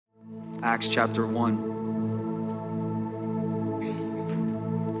Acts chapter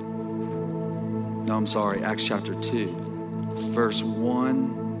 1. No, I'm sorry, Acts chapter 2, verse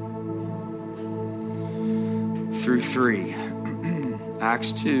 1 through 3.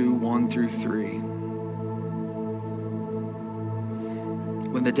 Acts 2, 1 through 3.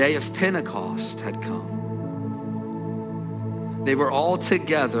 When the day of Pentecost had come, they were all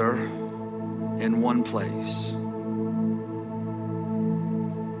together in one place.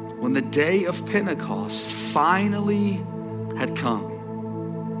 When the day of Pentecost finally had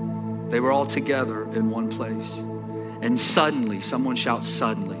come, they were all together in one place. And suddenly, someone shout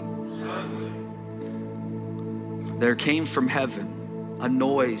suddenly. There came from heaven a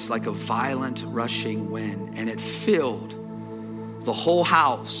noise like a violent rushing wind, and it filled the whole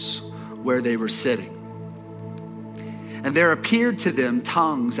house where they were sitting. And there appeared to them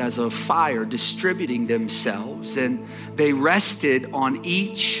tongues as of fire distributing themselves, and they rested on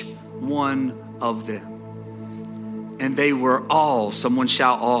each one of them. And they were all, someone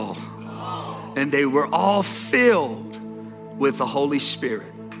shout all. And they were all filled with the Holy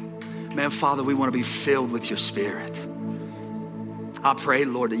Spirit. Man, Father, we want to be filled with your Spirit. I pray,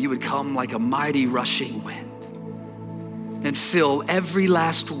 Lord, that you would come like a mighty rushing wind and fill every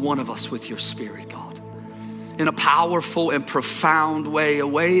last one of us with your Spirit, God, in a powerful and profound way, a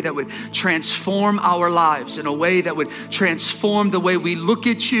way that would transform our lives, in a way that would transform the way we look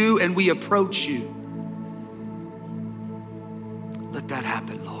at you and we approach you. Let that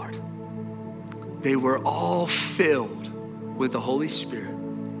happen, Lord. They were all filled with the Holy Spirit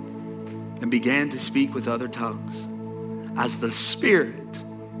and began to speak with other tongues as the Spirit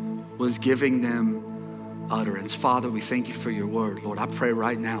was giving them utterance. Father, we thank you for your word. Lord, I pray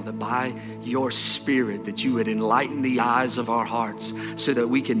right now that by your Spirit that you would enlighten the eyes of our hearts so that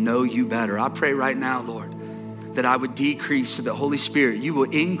we can know you better. I pray right now, Lord, that I would decrease so that Holy Spirit, you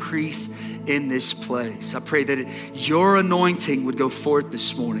will increase in this place. I pray that your anointing would go forth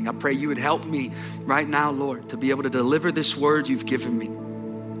this morning. I pray you would help me right now, Lord, to be able to deliver this word you've given me,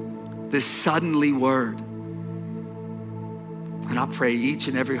 this suddenly word. And I pray each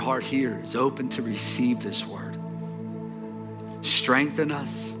and every heart here is open to receive this word. Strengthen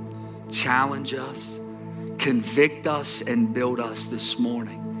us, challenge us, convict us, and build us this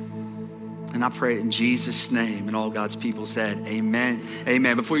morning. And I pray in Jesus' name, and all God's people said, amen,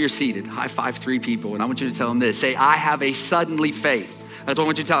 amen. Before you're seated, high five 3 people, and I want you to tell them this. Say, I have a suddenly faith. That's what I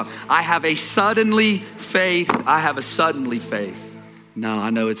want you to tell them. I have a suddenly faith. I have a suddenly faith. Now, I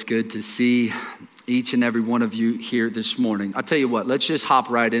know it's good to see each and every one of you here this morning. I'll tell you what, let's just hop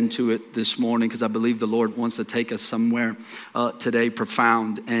right into it this morning because I believe the Lord wants to take us somewhere today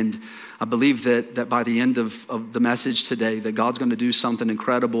profound. And I believe that by the end of the message today, that God's going to do something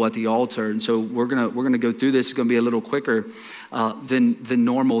incredible at the altar. And so we're gonna go through this. It's going to be a little quicker than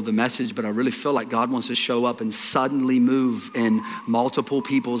normal, the message, but I really feel like God wants to show up and suddenly move in multiple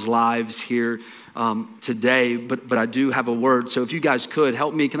people's lives here today. But I do have a word. So if you guys could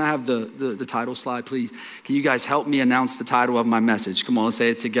help me, can I have the title slide, please? Can you guys help me announce the title of my message? Come on, let's say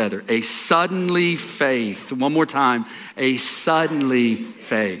it together. A suddenly faith. One more time. A suddenly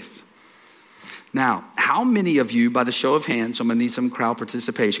faith. Now, how many of you, by the show of hands, so I'm gonna need some crowd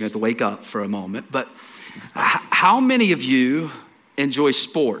participation, I have to wake up for a moment, but how many of you enjoy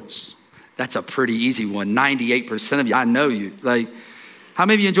sports? That's a pretty easy one. 98% of you, I know you. Like, how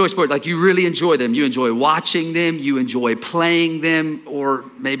many of you enjoy sports? Like, you really enjoy them. You enjoy watching them. You enjoy playing them. Or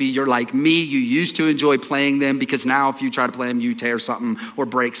maybe you're like me. You used to enjoy playing them because now if you try to play them, you tear something or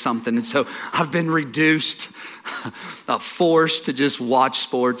break something. And so I've been reduced, forced to just watch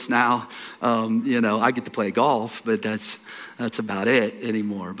sports now. I get to play golf, but that's about it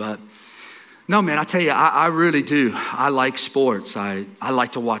anymore. But no, man, I tell you, I really do. I like sports. I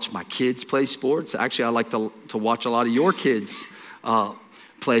like to watch my kids play sports. Actually, I like to watch a lot of your kids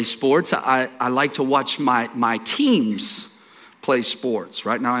play sports. I like to watch my teams play sports.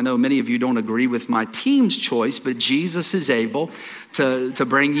 Right now, I know many of you don't agree with my team's choice, but Jesus is able to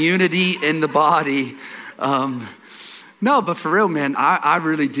bring unity in the body. No, but for real, man, I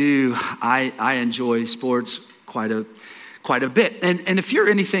really do. I enjoy sports quite a bit. And if you're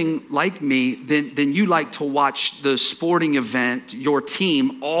anything like me, then you like to watch the sporting event, your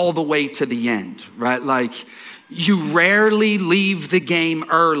team, all the way to the end, right? Like, you rarely leave the game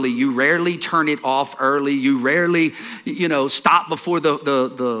early. You rarely turn it off early. You rarely, stop before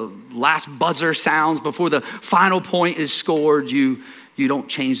the last buzzer sounds, before the final point is scored. You don't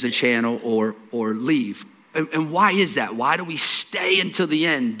change the channel or leave. And why is that? Why do we stay until the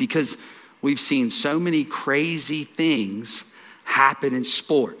end? Because we've seen so many crazy things happen in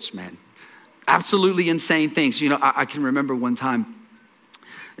sports, man. Absolutely insane things. I can remember one time,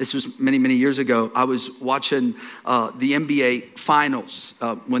 this was many, many years ago. I was watching the NBA finals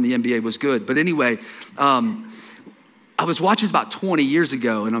when the NBA was good. But anyway, I was watching this about 20 years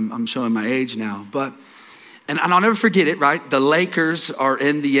ago, and I'm showing my age now. And I'll never forget it, right? The Lakers are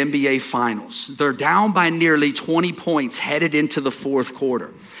in the NBA finals. They're down by nearly 20 points headed into the fourth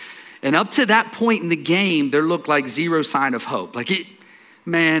quarter. And up to that point in the game, there looked like zero sign of hope.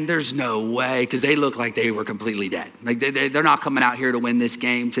 Man, there's no way, because they look like they were completely dead. Like they're not coming out here to win this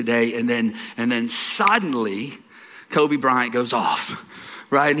game today. And then suddenly, Kobe Bryant goes off,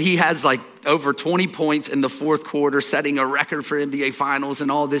 right? And he has like over 20 points in the fourth quarter, setting a record for NBA finals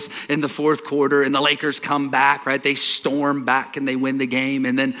and all this in the fourth quarter. And the Lakers come back, right? They storm back and they win the game,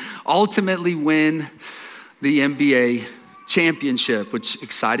 and then ultimately win the NBA championship, which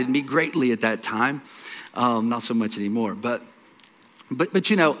excited me greatly at that time. Not so much anymore, but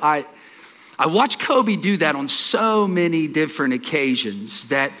you know, I watched Kobe do that on so many different occasions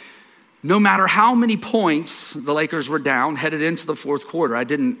that no matter how many points the Lakers were down headed into the fourth quarter, I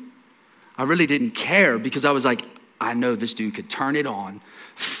really didn't care, because I was like, I know this dude could turn it on,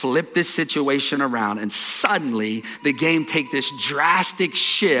 flip this situation around, and suddenly the game take this drastic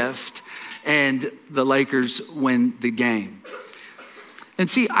shift and the Lakers win the game. And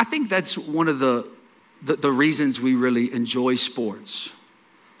see, I think that's one of the reasons we really enjoy sports,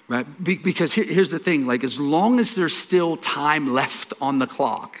 right? Because here's the thing, like as long as there's still time left on the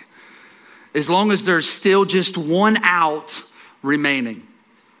clock, as long as there's still just one out remaining,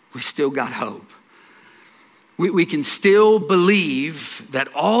 we still got hope. We can still believe that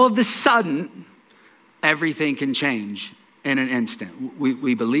all of a sudden, everything can change in an instant.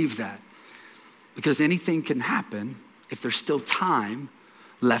 We believe that because anything can happen if there's still time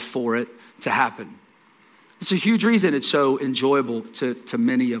left for it to happen. It's a huge reason it's so enjoyable to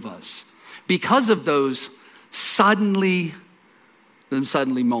many of us, because of those suddenly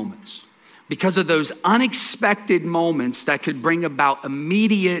moments, because of those unexpected moments that could bring about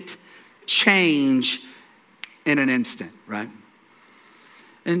immediate change in an instant, right?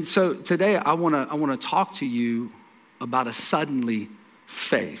 And so today I want to talk to you about a suddenly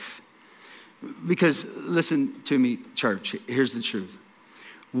faith. Because listen to me, church, here's the truth.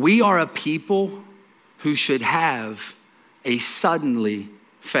 We are a people who should have a suddenly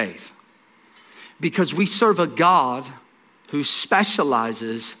faith, because we serve a God who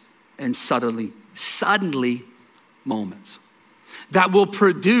specializes in suddenly moments that will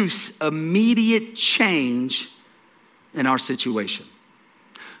produce immediate change in our situation.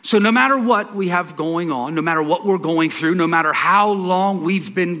 So no matter what we have going on, no matter what we're going through, no matter how long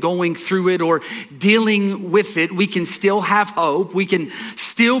we've been going through it or dealing with it, we can still have hope. We can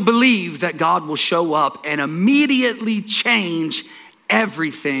still believe that God will show up and immediately change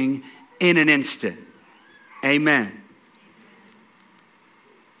everything in an instant. Amen.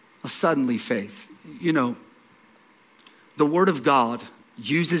 A suddenly faith. You know, the Word of God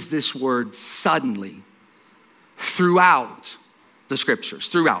uses this word suddenly throughout the scriptures,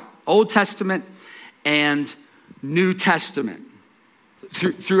 throughout Old Testament and New Testament,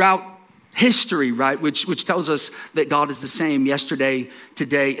 throughout history, right? Which tells us that God is the same yesterday,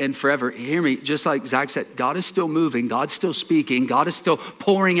 today, and forever. Hear me, just like Zach said, God is still moving, God's still speaking, God is still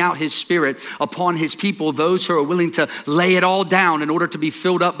pouring out his Spirit upon his people, those who are willing to lay it all down in order to be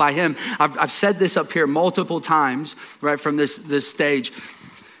filled up by him. I've said this up here multiple times, right, from this stage.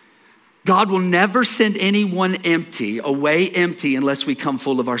 God will never send anyone away empty unless we come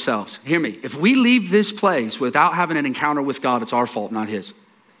full of ourselves. Hear me. If we leave this place without having an encounter with God, it's our fault, not his.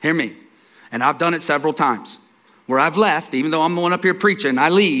 Hear me. And I've done it several times where I've left, even though I'm the one up here preaching, I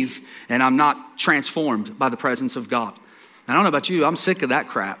leave and I'm not transformed by the presence of God. And I don't know about you, I'm sick of that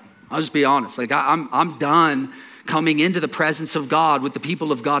crap. I'll just be honest. Like I'm done coming into the presence of God with the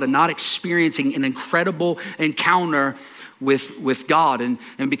people of God and not experiencing an incredible encounter with God.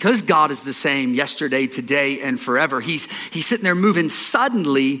 And because God is the same yesterday, today, and forever, he's sitting there moving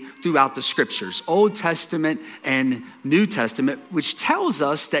suddenly throughout the scriptures, Old Testament and New Testament, which tells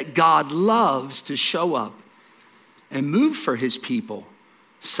us that God loves to show up and move for his people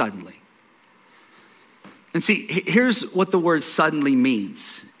suddenly. And see, here's what the word suddenly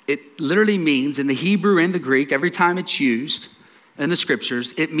means. It literally means, in the Hebrew and the Greek, every time it's used in the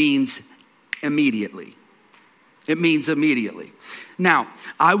scriptures, it means immediately. It means immediately. Now,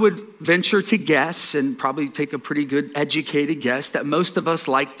 I would venture to guess, and probably take a pretty good educated guess, that most of us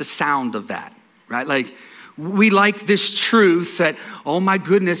like the sound of that, right? Like, we like this truth that, oh my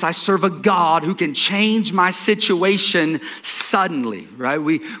goodness, I serve a God who can change my situation suddenly, right?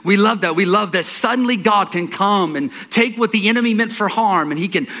 We love that. We love that suddenly God can come and take what the enemy meant for harm and he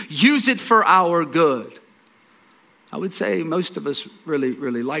can use it for our good. I would say most of us really,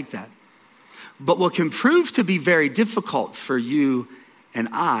 really like that. But what can prove to be very difficult for you and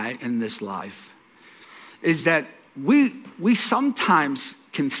I in this life is that we sometimes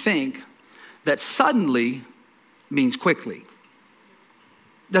can think that suddenly means quickly.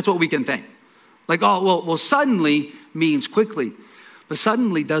 That's what we can think. Like, oh, well, suddenly means quickly. But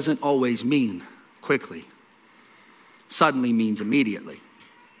suddenly doesn't always mean quickly. Suddenly means immediately.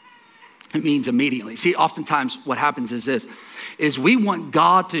 It means immediately. See, oftentimes what happens is this, is we want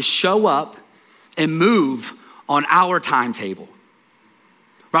God to show up and move on our timetable.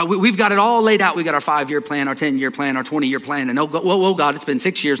 Right? We've got it all laid out. We got our 5-year plan, our 10-year plan, our 20-year plan. And oh God, it's been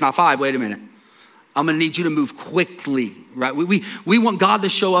 6 years, not 5. Wait a minute. I'm going to need you to move quickly, right? We want God to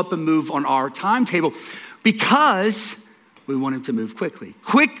show up and move on our timetable because we want him to move quickly.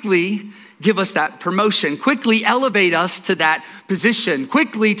 Quickly give us that promotion. Quickly elevate us to that position.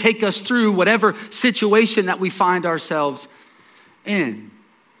 Quickly take us through whatever situation that we find ourselves in.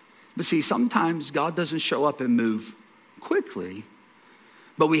 But see, sometimes God doesn't show up and move quickly,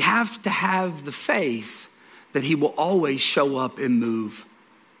 but we have to have the faith that he will always show up and move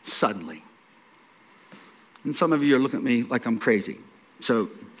suddenly. And some of you are looking at me like I'm crazy. So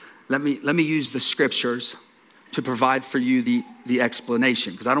let me use the scriptures to provide for you the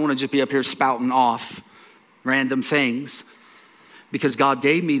explanation, because I don't want to just be up here spouting off random things, because God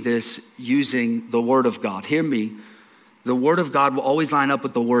gave me this using the word of God. Hear me. The word of God will always line up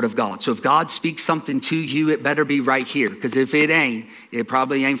with the word of God. So if God speaks something to you, it better be right here, because if it ain't, it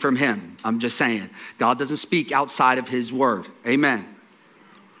probably ain't from him. I'm just saying. God doesn't speak outside of his word. Amen.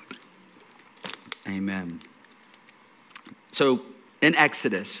 Amen. So in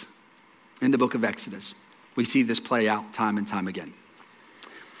Exodus, in the book of Exodus, we see this play out time and time again.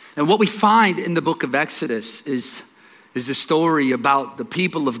 And what we find in the book of Exodus is the story about the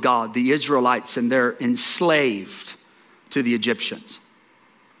people of God, the Israelites, and they're enslaved to the Egyptians.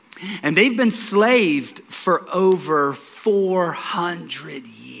 And they've been enslaved for over 400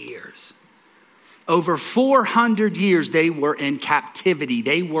 years. Over 400 years they were in captivity.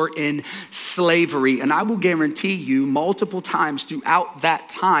 They were in slavery. And I will guarantee you multiple times throughout that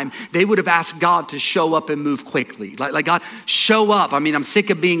time, they would have asked God to show up and move quickly. Like God, show up. I mean, I'm sick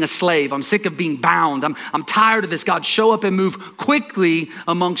of being a slave. I'm sick of being bound. I'm tired of this. God, show up and move quickly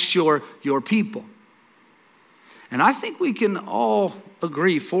amongst your people. And I think we can all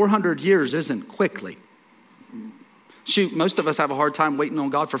agree 400 years isn't quickly. Shoot, most of us have a hard time waiting on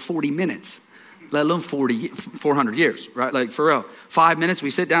God for 40 minutes, let alone 400 years, right? Like for real, 5 minutes, we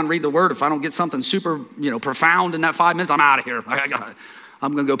sit down and read the word. If I don't get something super, profound in that 5 minutes, I'm out of here.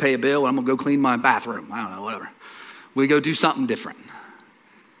 I'm going to go pay a bill. I'm going to go clean my bathroom. I don't know, whatever. We go do something different.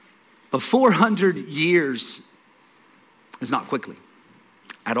 But 400 years is not quickly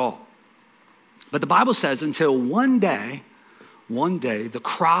at all. But the Bible says until one day, the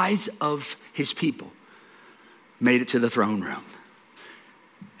cries of his people made it to the throne room.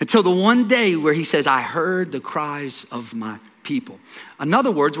 Until the one day where he says, I heard the cries of my people. In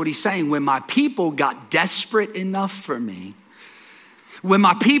other words, what he's saying, when my people got desperate enough for me, when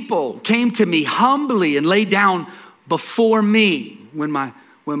my people came to me humbly and laid down before me, when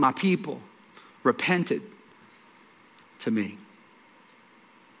my people repented to me,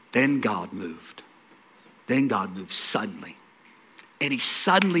 then God moved. Then God moved suddenly. And he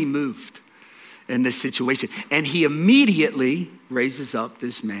suddenly moved in this situation. And he immediately raises up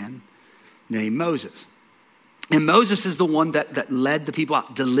this man named Moses. And Moses is the one that led the people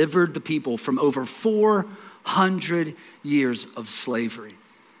out, delivered the people from over 400 years of slavery.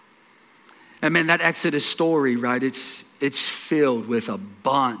 And man, that Exodus story, right, it's filled with a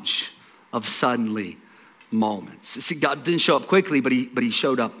bunch of suddenly moments. See, God didn't show up quickly, but he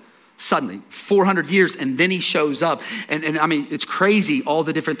showed up suddenly. 400 years, and then he shows up. And I mean, it's crazy all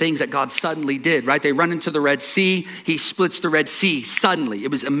the different things that God suddenly did, right? They run into the Red Sea. He splits the Red Sea suddenly. It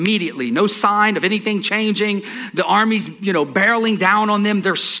was immediately. No sign of anything changing. The army's, barreling down on them.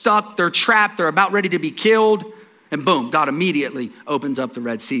 They're stuck. They're trapped. They're about ready to be killed. And boom, God immediately opens up the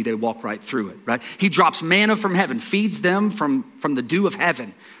Red Sea. They walk right through it, right? He drops manna from heaven, feeds them from the dew of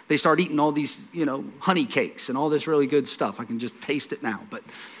heaven. They start eating all these, honey cakes and all this really good stuff. I can just taste it now, but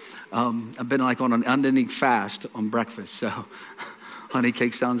I've been like on an unending fast on breakfast. So honey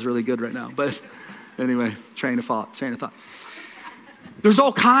cake sounds really good right now. But anyway, train of thought. There's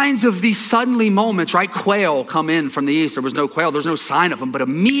all kinds of these suddenly moments, right? Quail come in from the east. There was no quail. There's no sign of them. But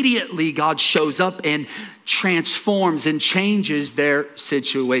immediately God shows up and transforms and changes their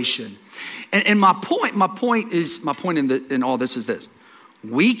situation. And my point in all this is this.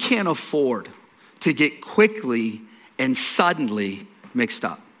 We can't afford to get quickly and suddenly mixed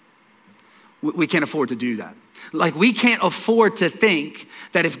up. We can't afford to do that. Like we can't afford to think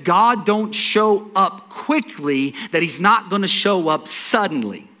that if God don't show up quickly, that he's not going to show up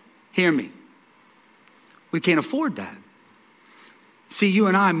suddenly. Hear me. We can't afford that. See, you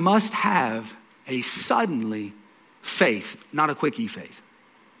and I must have a suddenly faith, not a quickie faith.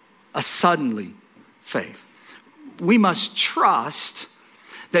 A suddenly faith. We must trust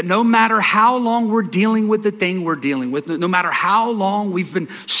that no matter how long we're dealing with the thing we're dealing with, no matter how long we've been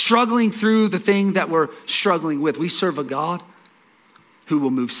struggling through the thing that we're struggling with, we serve a God who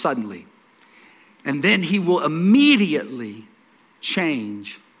will move suddenly. And then he will immediately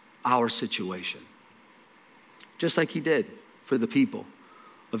change our situation. Just like he did for the people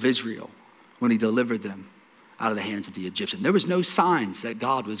of Israel when he delivered them out of the hands of the Egyptians. There was no signs that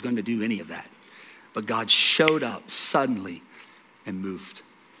God was going to do any of that. But God showed up suddenly and moved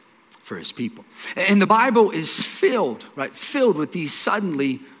for his people. And the Bible is filled with these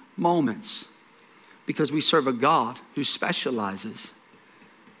suddenly moments because we serve a God who specializes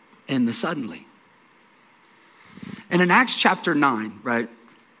in the suddenly. And in Acts chapter 9, right?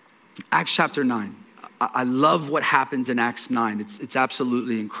 Acts chapter 9. I love what happens in Acts 9. It's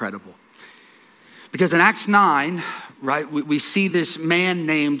absolutely incredible. Because in Acts 9, right, we see this man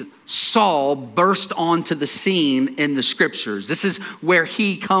named Saul burst onto the scene in the scriptures. This is where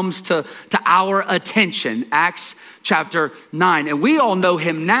he comes to our attention, Acts chapter 9. And we all know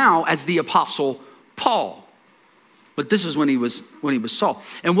him now as the Apostle Paul. But this is when he was Saul.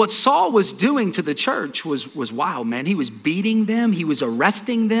 And what Saul was doing to the church was wild, man. He was beating them. He was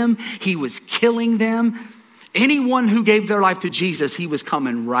arresting them. He was killing them. Anyone who gave their life to Jesus, he was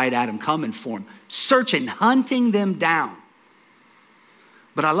coming right at him, coming for him, searching, hunting them down.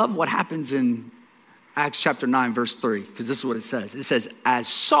 But I love what happens in Acts chapter 9, verse 3, because this is what it says. It says, as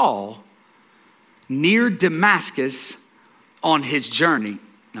Saul neared Damascus on his journey.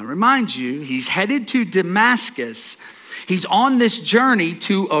 Now remind you, he's headed to Damascus. He's on this journey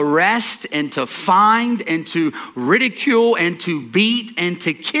to arrest and to find and to ridicule and to beat and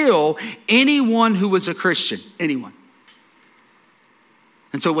to kill anyone who was a Christian, anyone.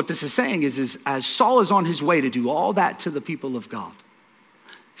 And so what this is saying is as Saul is on his way to do all that to the people of God,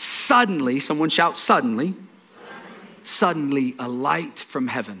 suddenly, someone shout suddenly, suddenly a light from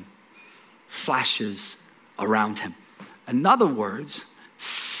heaven flashes around him. In other words,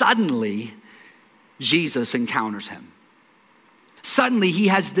 suddenly Jesus encounters him. Suddenly he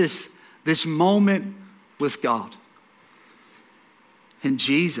has this moment with God. And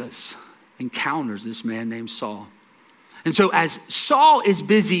Jesus encounters this man named Saul. And so as Saul is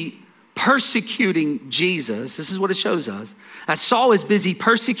busy persecuting Jesus, this is what it shows us. As Saul is busy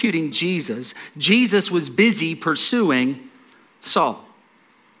persecuting Jesus, Jesus was busy pursuing Saul.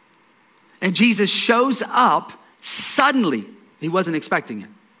 And Jesus shows up suddenly. He wasn't expecting it.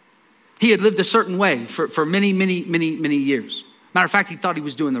 He had lived a certain way for many years. Matter of fact, he thought he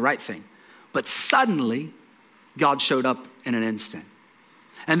was doing the right thing. But suddenly, God showed up in an instant.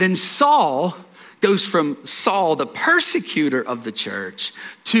 And then Saul goes from Saul, the persecutor of the church,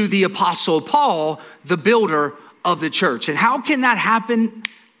 to the Apostle Paul, the builder of the church. And how can that happen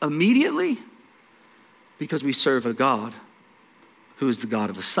immediately? Because we serve a God who is the God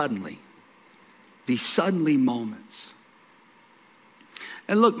of a suddenly. These suddenly moments.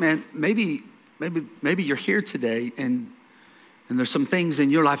 And look, man, maybe you're here today and there's some things in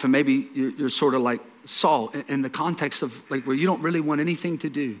your life, and maybe you're sort of like Saul in the context of like where you don't really want anything to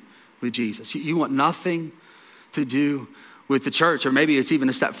do with Jesus. You want nothing to do with the church, or maybe it's even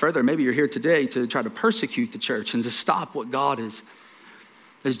a step further. Maybe you're here today to try to persecute the church and to stop what God is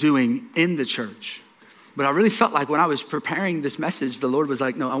doing in the church. But I really felt like when I was preparing this message, the Lord was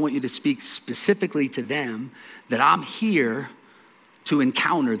like, no, I want you to speak specifically to them, that I'm here to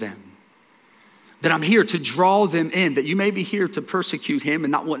encounter them. That I'm here to draw them in, that you may be here to persecute him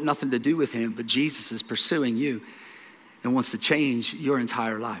and not want nothing to do with him, but Jesus is pursuing you and wants to change your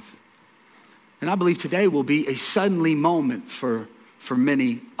entire life. And I believe today will be a suddenly moment for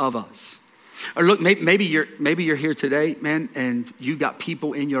many of us. Or look, maybe you're here today, man, and you got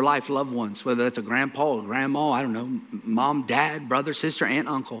people in your life, loved ones, whether that's a grandpa or grandma, I don't know, mom, dad, brother, sister, aunt,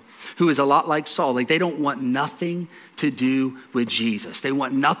 uncle, who is a lot like Saul. Like they don't want nothing to do with Jesus. They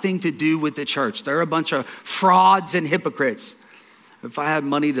want nothing to do with the church. They're a bunch of frauds and hypocrites. If I had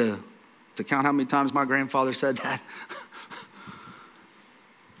money to count how many times my grandfather said that,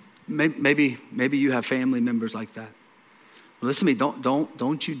 maybe you have family members like that. Listen to me,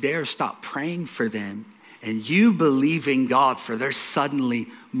 don't you dare stop praying for them and you believe in God for their suddenly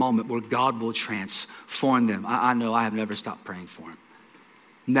moment where God will transform them. I know I have never stopped praying for them.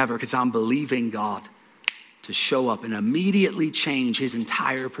 Never, because I'm believing God to show up and immediately change his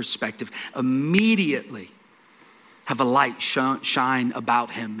entire perspective. Immediately have a light shine about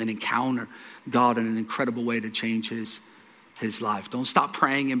him and encounter God in an incredible way to change his life. Don't stop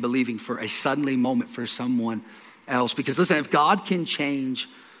praying and believing for a suddenly moment for someone else. Because listen, if God can change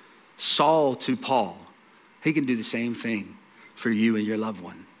Saul to Paul, he can do the same thing for you and your loved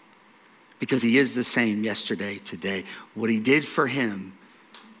one. Because he is the same yesterday, today. What he did for him,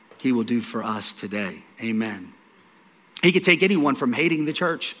 he will do for us today. Amen. He could take anyone from hating the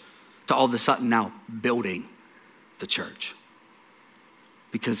church to all of a sudden now building the church.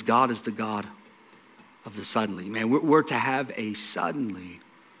 Because God is the God of the suddenly. Man, we're to have a suddenly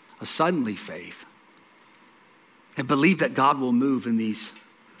faith. And believe that God will move in these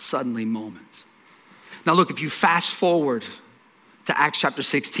suddenly moments. Now look, if you fast forward to Acts chapter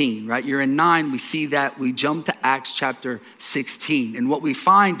 16, right? You're in 9, we see that. We jump to Acts chapter 16. And what we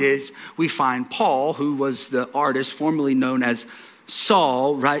find Paul, who was the artist formerly known as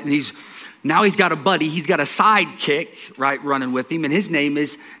Saul, right? And he's got a buddy, he's got a sidekick, right, running with him, and his name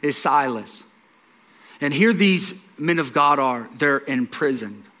is Silas. And here these men of God are, they're in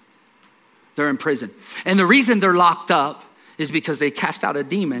prison. They're in prison. And the reason they're locked up is because they cast out a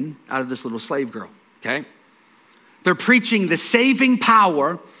demon out of this little slave girl, okay? They're preaching the saving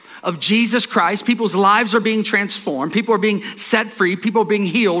power of Jesus Christ. People's lives are being transformed. People are being set free. People are being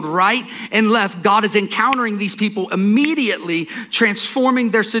healed right and left. God is encountering these people immediately,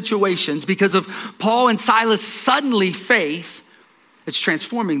 transforming their situations because of Paul and Silas' suddenly faith. It's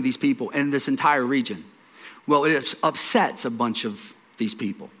transforming these people in this entire region. Well, it upsets a bunch of these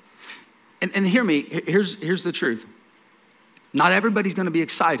people. And hear me, here's the truth. Not everybody's going to be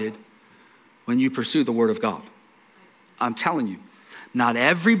excited when you pursue the word of God. I'm telling you, not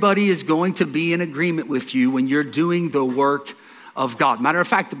everybody is going to be in agreement with you when you're doing the work of God. Matter of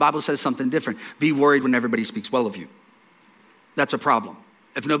fact, the Bible says something different. Be worried when everybody speaks well of you. That's a problem.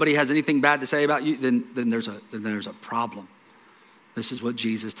 If nobody has anything bad to say about you, then there's a problem. This is what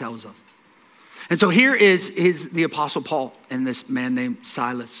Jesus tells us. And so here is the Apostle Paul and this man named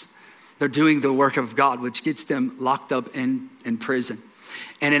Silas. They're doing the work of God, which gets them locked up in prison.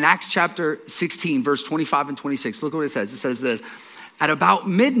 And in Acts chapter 16, verse 25 and 26, look what it says. It says this: at about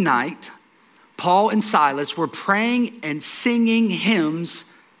midnight, Paul and Silas were praying and singing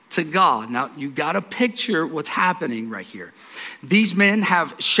hymns to God. Now, you got to picture what's happening right here. These men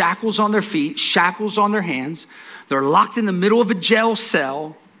have shackles on their feet, shackles on their hands. They're locked in the middle of a jail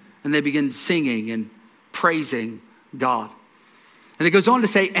cell, and they begin singing and praising God. And it goes on to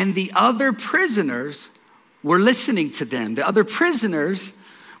say, and the other prisoners were listening to them. The other prisoners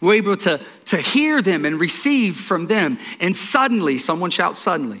were able to hear them and receive from them. And suddenly, someone shout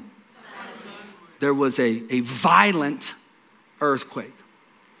suddenly, there was a violent earthquake.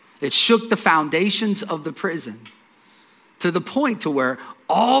 It shook the foundations of the prison to the point to where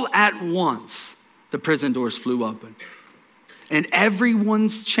all at once the prison doors flew open and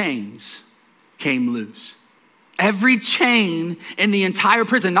everyone's chains came loose. Every chain in the entire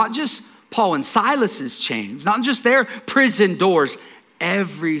prison, not just Paul and Silas's chains, not just their prison doors,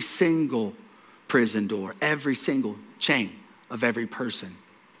 every single prison door, every single chain of every person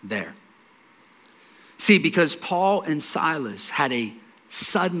there. See, because Paul and Silas had a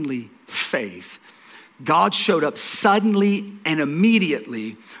suddenly faith, God showed up suddenly and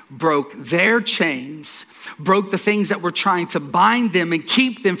immediately, broke their chains, broke the things that were trying to bind them and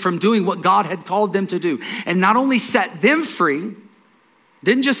keep them from doing what God had called them to do. And not only set them free,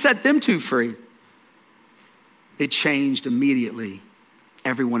 didn't just set them two free, it changed immediately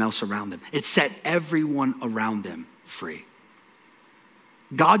everyone else around them. It set everyone around them free.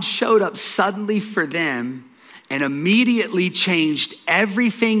 God showed up suddenly for them and immediately changed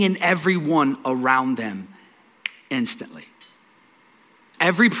everything and everyone around them instantly.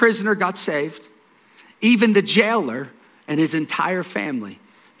 Every prisoner got saved. Even the jailer and his entire family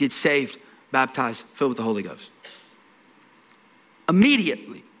get saved, baptized, filled with the Holy Ghost.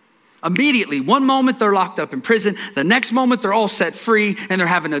 Immediately. One moment they're locked up in prison. The next moment they're all set free and they're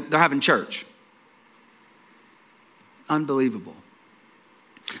having church. Unbelievable.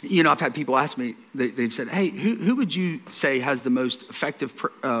 You know, I've had people ask me, they've said, hey, who would you say has the most effective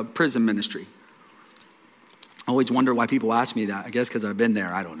prison ministry? I always wonder why people ask me that. I guess because I've been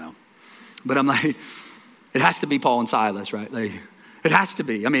there. I don't know. But I'm like, it has to be Paul and Silas, right? Like, it has to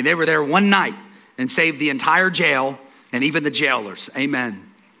be. I mean, they were there one night and saved the entire jail and even the jailers.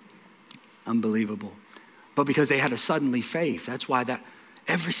 Amen. Unbelievable. But because they had a suddenly faith, that's why that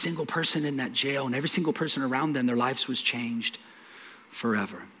every single person in that jail and every single person around them, their lives was changed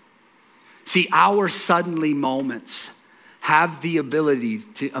forever. See, our suddenly moments have the ability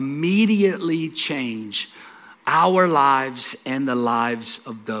to immediately change our lives and the lives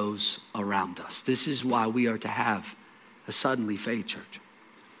of those around us. This is why we are to have a suddenly faith, church.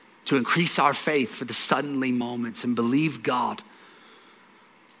 To increase our faith for the suddenly moments and believe God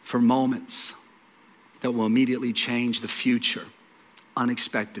for moments that will immediately change the future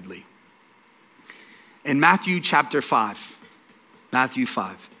unexpectedly. In Matthew chapter 5, Matthew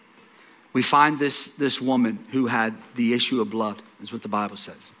 5, we find this woman who had the issue of blood, is what the Bible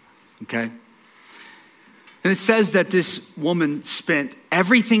says, okay? And it says that this woman spent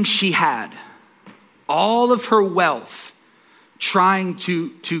everything she had, all of her wealth, trying to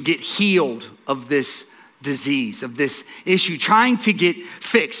get healed of this disease, of this issue, trying to get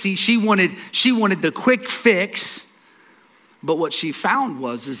fixed. See, she wanted the quick fix, but what she found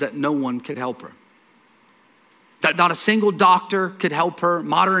is that no one could help her. That not a single doctor could help her.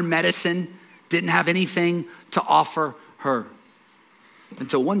 Modern medicine didn't have anything to offer her.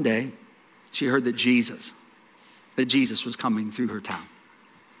 Until one day, she heard that Jesus was coming through her town.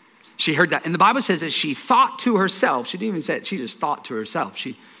 She heard that. And the Bible says that she thought to herself, she didn't even say it, she just thought to herself.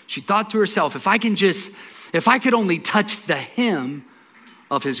 She thought to herself, if I could only touch the hem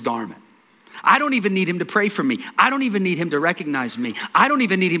of his garment. I don't even need him to pray for me. I don't even need him to recognize me. I don't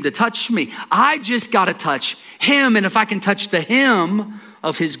even need him to touch me. I just got to touch him. And if I can touch the hem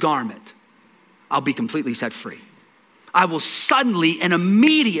of his garment, I'll be completely set free. I will suddenly and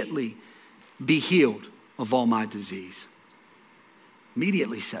immediately be healed of all my disease.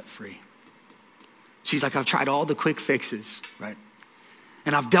 Immediately set free. She's like, I've tried all the quick fixes, right?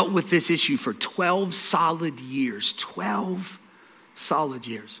 And I've dealt with this issue for 12 solid years, 12 solid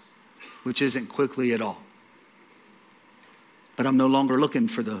years, which isn't quickly at all. But I'm no longer looking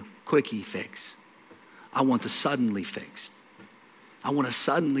for the quickie fix. I want the suddenly fixed. I want a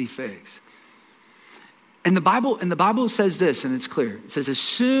suddenly fix. And the Bible says this, and it's clear. It says, as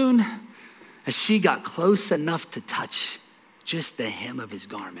soon as she got close enough to touch just the hem of his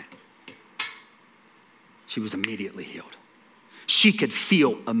garment, she was immediately healed. She could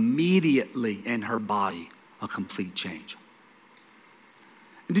feel immediately in her body a complete change.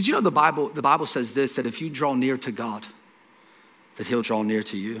 And did you know the Bible says this, that if you draw near to God, that he'll draw near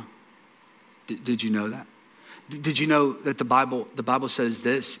to you? Did you know that? Did you know that the Bible says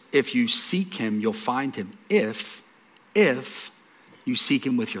this, if you seek him, you'll find him. If you seek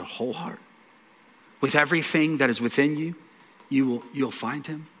him with your whole heart, with everything that is within you, you'll find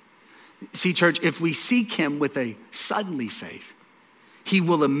him. See, church, if we seek him with a suddenly faith, he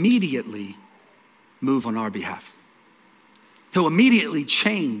will immediately move on our behalf. He'll immediately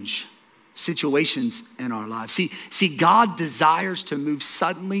change situations in our lives. See, God desires to move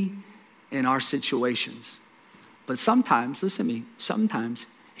suddenly in our situations. But sometimes, listen to me, sometimes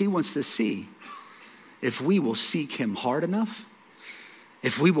he wants to see if we will seek him hard enough,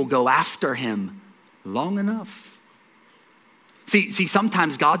 if we will go after him long enough. See,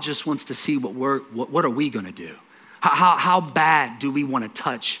 sometimes God just wants to see what are we going to do? How bad do we want to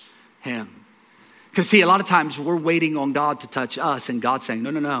touch him? Because see, a lot of times we're waiting on God to touch us and God's saying,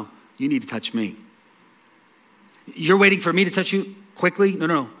 no, you need to touch me. You're waiting for me to touch you quickly?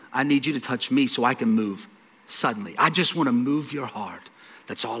 No, I need you to touch me so I can move suddenly. I just want to move your heart.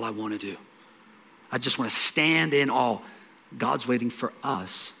 That's all I want to do. I just want to stand in awe. God's waiting for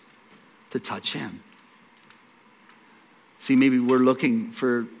us to touch him. See, maybe we're looking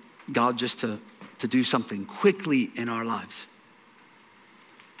for God just to do something quickly in our lives.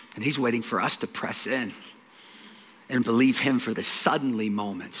 And he's waiting for us to press in and believe him for the suddenly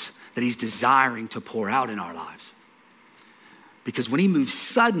moments that he's desiring to pour out in our lives. Because when he moves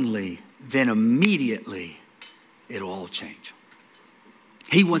suddenly, then immediately it'll all change.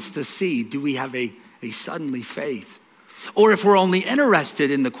 He wants to see, do we have a suddenly faith? Or if we're only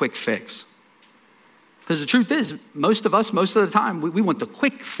interested in the quick fix. Because the truth is, most of us, most of the time, we want the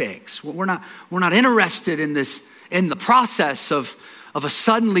quick fix. We're not interested in this, in the process of a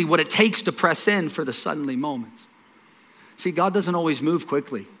suddenly, what it takes to press in for the suddenly moments. See, God doesn't always move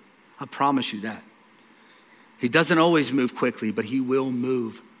quickly. I promise you that. He doesn't always move quickly, but he will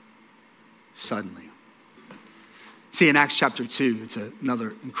move suddenly. See, in Acts chapter 2, it's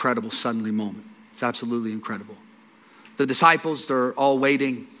another incredible suddenly moment. It's absolutely incredible. The disciples, they're all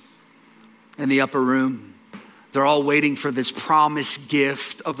waiting in the upper room. They're all waiting for this promised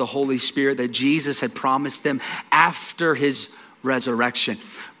gift of the Holy Spirit that Jesus had promised them after his resurrection.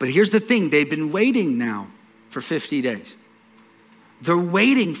 But here's the thing, they've been waiting now for 50 days. They're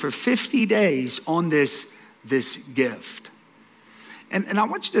waiting for 50 days on this gift. And I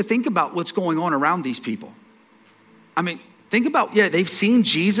want you to think about what's going on around these people. I mean, think about, they've seen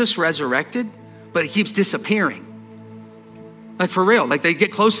Jesus resurrected, but he keeps disappearing. Like for real, like they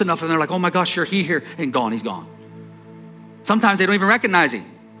get close enough and they're like, oh my gosh, you're here, and gone, he's gone. Sometimes they don't even recognize him.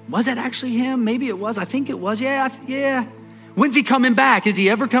 Was that actually him? Maybe it was. I think it was. Yeah. When's he coming back? Is he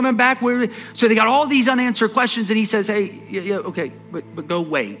ever coming back? So they got all these unanswered questions, and he says, hey, yeah, okay, but go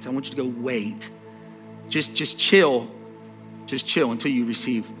wait. I want you to go wait. Just chill. Just chill until you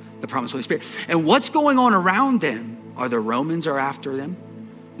receive the promised Holy Spirit. And what's going on around them are the Romans are after them.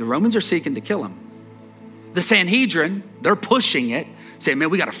 The Romans are seeking to kill him. The Sanhedrin, they're pushing it, saying, man,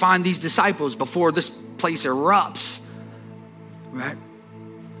 we got to find these disciples before this place erupts, right?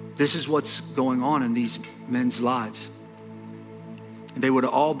 This is what's going on in these men's lives. They would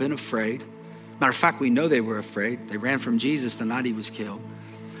have all been afraid. Matter of fact, we know they were afraid. They ran from Jesus the night he was killed.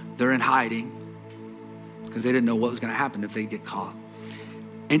 They're in hiding because they didn't know what was going to happen if they get caught.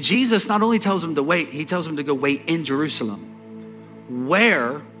 And Jesus not only tells them to wait, he tells them to go wait in Jerusalem,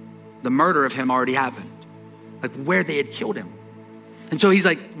 where the murder of him already happened, like where they had killed him. And so he's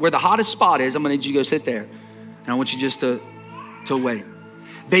like, where the hottest spot is, I'm going to need you to go sit there. And I want you just to wait.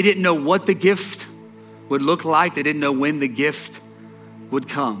 They didn't know what the gift would look like. They didn't know when the gift would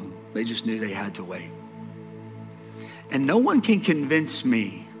come. They just knew they had to wait. And no one can convince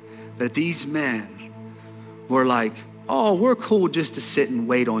me that these men were like, oh, we're cool just to sit and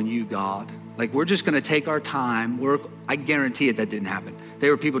wait on you, God. Like, we're just going to take our time. I guarantee it, that didn't happen. They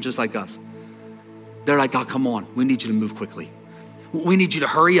were people just like us. They're like, God, come on. We need you to move quickly. We need you to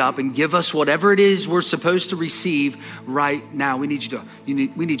hurry up and give us whatever it is we're supposed to receive right now. We need you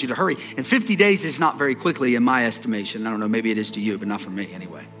to hurry. And 50 days is not very quickly in my estimation. I don't know, maybe it is to you, but not for me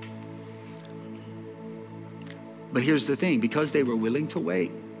anyway. But here's the thing, because they were willing to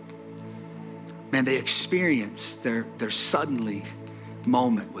wait, man, they experienced their suddenly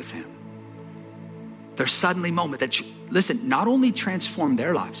moment with him. Their suddenly moment that, listen, not only transformed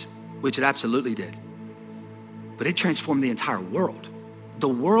their lives, which it absolutely did, but it transformed the entire world. The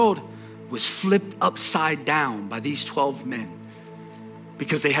world was flipped upside down by these 12 men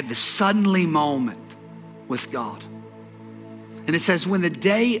because they had the suddenly moment with God. And it says, when the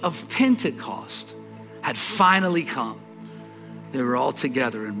day of Pentecost had finally come, they were all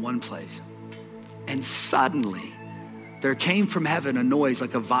together in one place. And suddenly there came from heaven a noise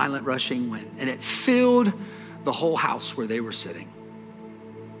like a violent rushing wind, and it filled the whole house where they were sitting.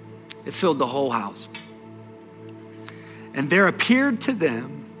 It filled the whole house. And there appeared to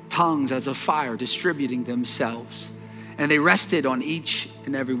them tongues as of fire distributing themselves. And they rested on each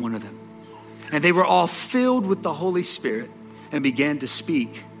and every one of them. And they were all filled with the Holy Spirit and began to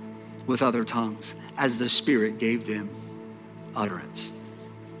speak with other tongues as the Spirit gave them utterance.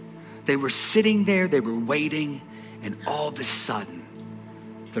 They were sitting there, they were waiting, and all of a sudden,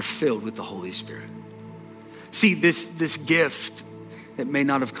 they're filled with the Holy Spirit. See, this gift, it may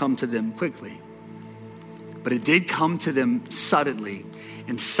not have come to them quickly, but it did come to them suddenly.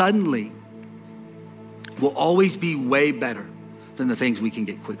 And suddenly will always be way better than the things we can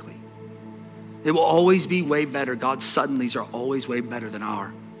get quickly. It will always be way better. God's suddenlies are always way better than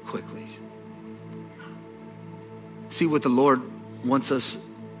our quicklies. See, what the Lord wants us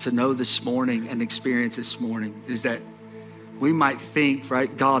to know this morning and experience this morning is that we might think,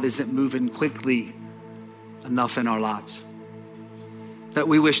 right, God isn't moving quickly enough in our lives. That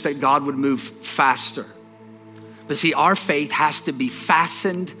we wish that God would move faster. But see, our faith has to be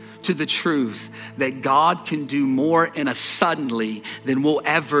fastened to the truth that God can do more in a suddenly than we'll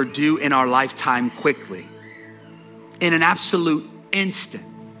ever do in our lifetime quickly. In an absolute instant.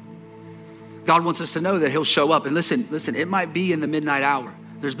 God wants us to know that he'll show up. And listen, it might be in the midnight hour.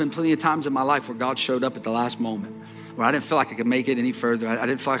 There's been plenty of times in my life where God showed up at the last moment, where I didn't feel like I could make it any further. I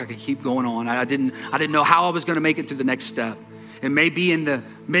didn't feel like I could keep going on. I didn't know how I was going to make it to the next step. It may be in the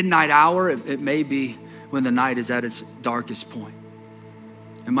midnight hour. It may be when the night is at its darkest point.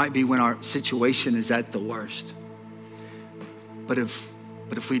 It might be when our situation is at the worst. But if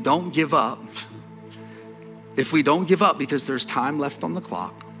we don't give up, because there's time left on the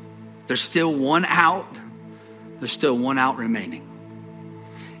clock, there's still one out remaining.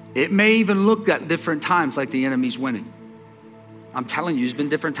 It may even look at different times like the enemy's winning. I'm telling you, there's been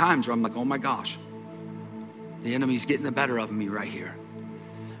different times where I'm like, oh my gosh, the enemy's getting the better of me right here.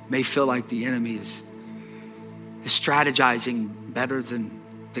 It may feel like the enemy is strategizing better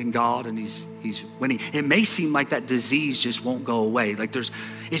than God, and he's winning. It may seem like that disease just won't go away. Like it's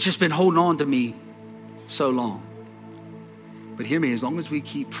just been holding on to me so long. But hear me, as long as we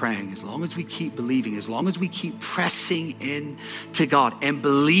keep praying, as long as we keep believing, as long as we keep pressing in to God and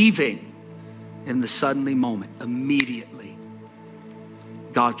believing in the suddenly moment, immediately,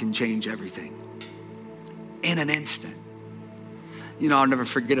 God can change everything in an instant. You know, I'll never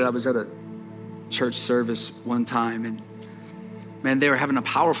forget it. I was at a church service one time, and man, they were having a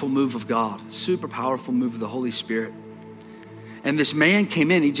powerful move of God, super powerful move of the Holy Spirit. And this man came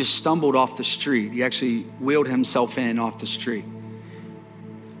in, he just stumbled off the street. He actually wheeled himself in off the street.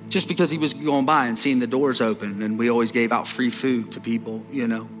 Just because he was going by and seeing the doors open, and we always gave out free food to people, you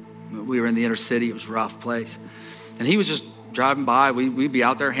know. We were in the inner city, it was a rough place. And he was just driving by, we'd be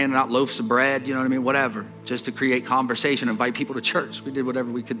out there handing out loaves of bread, you know what I mean, whatever, just to create conversation, invite people to church. We did whatever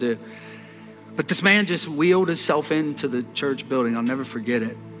we could do. But this man just wheeled himself into the church building. I'll never forget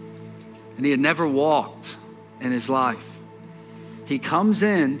it. And he had never walked in his life. He comes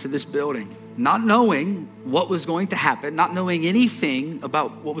into this building, not knowing what was going to happen, not knowing anything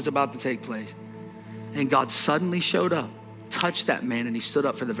about what was about to take place. And God suddenly showed up, touched that man, and he stood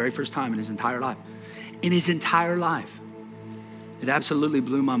up for the very first time in his entire life. In his entire life. It absolutely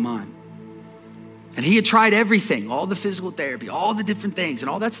blew my mind. And he had tried everything, all the physical therapy, all the different things, and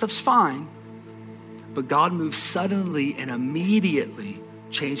all that stuff's fine. But God moved suddenly and immediately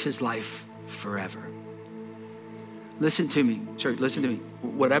changed his life forever. Listen to me, church, listen to me.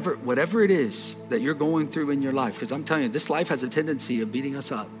 Whatever it is that you're going through in your life, because I'm telling you, this life has a tendency of beating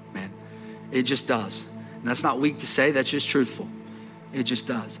us up, man. It just does. And that's not weak to say, that's just truthful. It just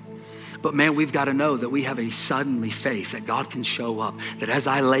does. But man, we've got to know that we have a suddenly faith that God can show up, that as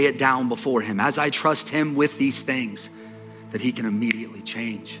I lay it down before him, as I trust him with these things, that he can immediately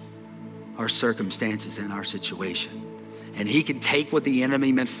change our circumstances and our situation. And he can take what the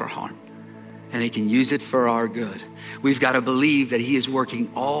enemy meant for harm and he can use it for our good. We've got to believe that he is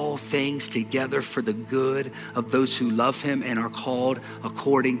working all things together for the good of those who love him and are called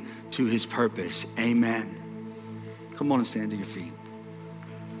according to his purpose. Amen. Come on and stand to your feet.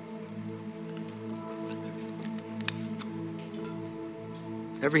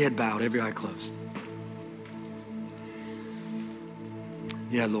 Every head bowed, every eye closed.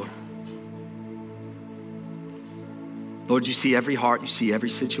 Yeah, Lord. Lord, you see every heart, you see every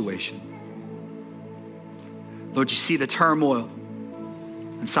situation. Lord, you see the turmoil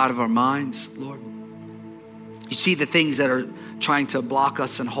inside of our minds, Lord. You see the things that are trying to block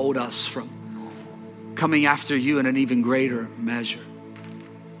us and hold us from coming after you in an even greater measure.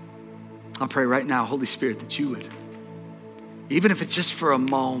 I pray right now, Holy Spirit, that you would, even if it's just for a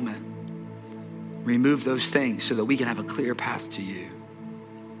moment, remove those things so that we can have a clear path to you.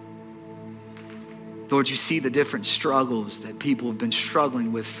 Lord, you see the different struggles that people have been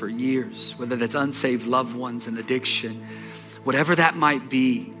struggling with for years, whether that's unsaved loved ones and addiction, whatever that might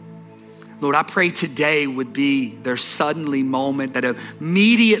be. Lord, I pray today would be their suddenly moment, that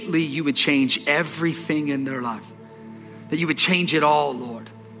immediately you would change everything in their life, that you would change it all, Lord.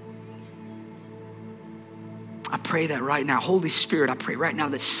 I pray that right now. Holy Spirit, I pray right now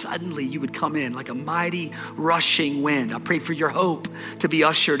that suddenly you would come in like a mighty rushing wind. I pray for your hope to be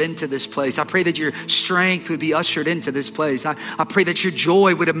ushered into this place. I pray that your strength would be ushered into this place. I pray that your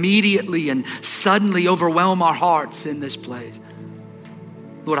joy would immediately and suddenly overwhelm our hearts in this place.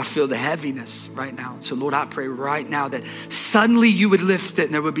 Lord, I feel the heaviness right now. So Lord, I pray right now that suddenly you would lift it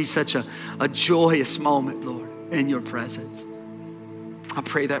and there would be such a joyous moment, Lord, in your presence. I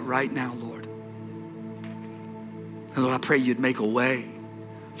pray that right now, Lord. And Lord, I pray you'd make a way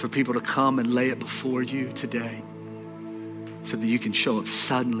for people to come and lay it before you today so that you can show up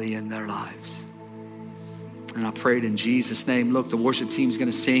suddenly in their lives. And I prayed in Jesus' name. Look, the worship team's going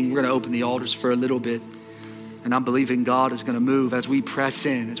to sing. We're going to open the altars for a little bit. And I'm believing God is going to move as we press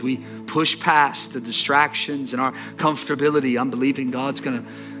in, as we push past the distractions and our comfortability. I'm believing God's going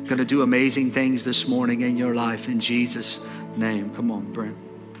to do amazing things this morning in your life in Jesus' name. Come on, Brent.